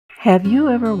Have you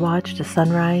ever watched a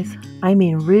sunrise? I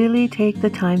mean, really take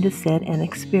the time to sit and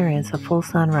experience a full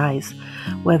sunrise,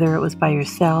 whether it was by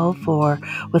yourself or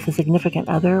with a significant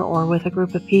other or with a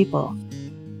group of people.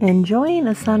 Enjoying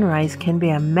a sunrise can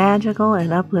be a magical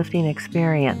and uplifting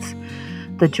experience.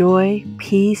 The joy,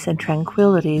 peace, and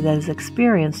tranquility that is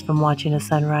experienced from watching a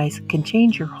sunrise can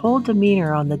change your whole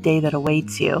demeanor on the day that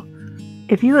awaits you.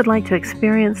 If you would like to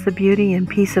experience the beauty and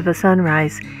peace of a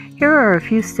sunrise, here are a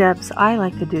few steps I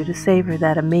like to do to savor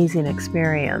that amazing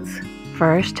experience.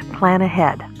 First, plan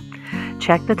ahead.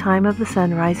 Check the time of the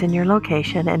sunrise in your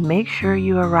location and make sure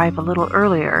you arrive a little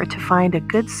earlier to find a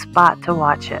good spot to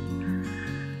watch it.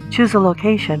 Choose a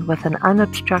location with an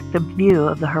unobstructed view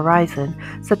of the horizon,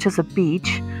 such as a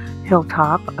beach,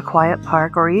 hilltop, a quiet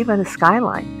park, or even a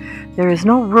skyline. There is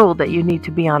no rule that you need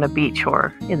to be on a beach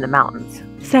or in the mountains.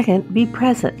 Second, be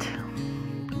present.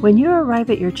 When you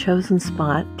arrive at your chosen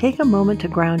spot, take a moment to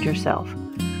ground yourself.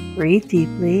 Breathe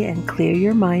deeply and clear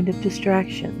your mind of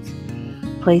distractions.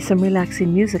 Play some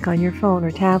relaxing music on your phone or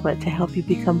tablet to help you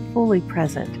become fully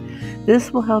present.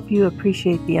 This will help you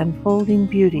appreciate the unfolding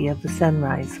beauty of the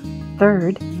sunrise.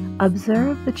 Third,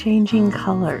 observe the changing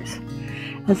colors.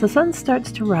 As the sun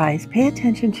starts to rise, pay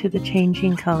attention to the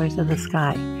changing colors of the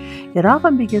sky. It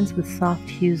often begins with soft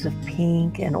hues of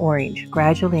pink and orange,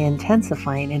 gradually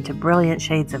intensifying into brilliant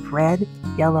shades of red,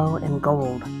 yellow, and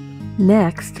gold.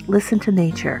 Next, listen to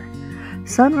nature.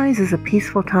 Sunrise is a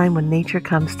peaceful time when nature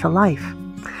comes to life.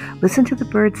 Listen to the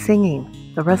birds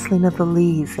singing, the rustling of the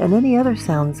leaves, and any other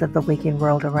sounds of the waking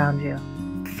world around you.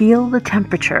 Feel the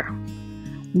temperature.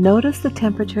 Notice the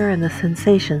temperature and the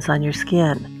sensations on your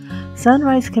skin.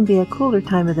 Sunrise can be a cooler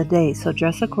time of the day, so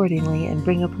dress accordingly and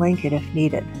bring a blanket if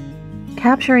needed.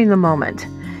 Capturing the moment.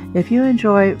 If you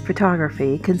enjoy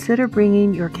photography, consider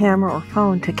bringing your camera or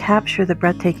phone to capture the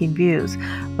breathtaking views,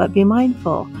 but be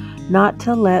mindful not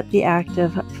to let the act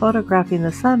of photographing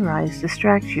the sunrise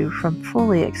distract you from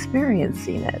fully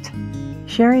experiencing it.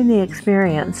 Sharing the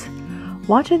experience.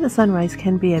 Watching the sunrise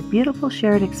can be a beautiful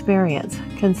shared experience.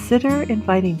 Consider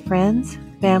inviting friends,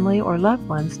 family, or loved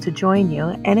ones to join you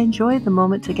and enjoy the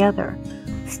moment together.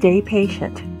 Stay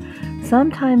patient.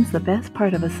 Sometimes the best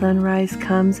part of a sunrise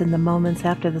comes in the moments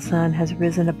after the sun has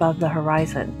risen above the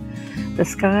horizon. The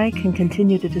sky can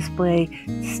continue to display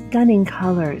stunning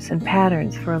colors and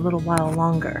patterns for a little while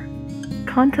longer.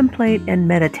 Contemplate and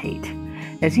meditate.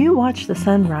 As you watch the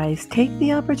sunrise, take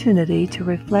the opportunity to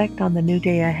reflect on the new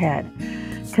day ahead.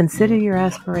 Consider your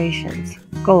aspirations,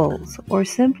 goals, or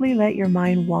simply let your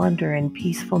mind wander in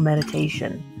peaceful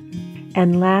meditation.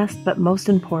 And last but most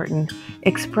important,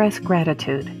 express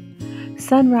gratitude.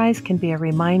 Sunrise can be a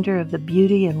reminder of the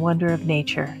beauty and wonder of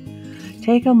nature.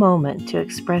 Take a moment to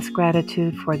express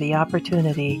gratitude for the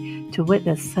opportunity to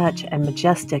witness such a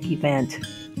majestic event.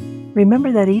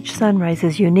 Remember that each sunrise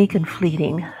is unique and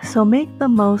fleeting, so make the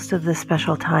most of this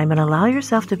special time and allow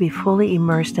yourself to be fully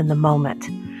immersed in the moment.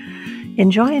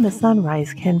 Enjoying a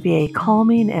sunrise can be a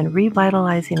calming and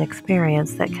revitalizing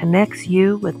experience that connects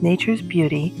you with nature's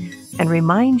beauty and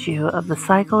reminds you of the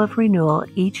cycle of renewal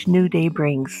each new day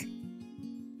brings.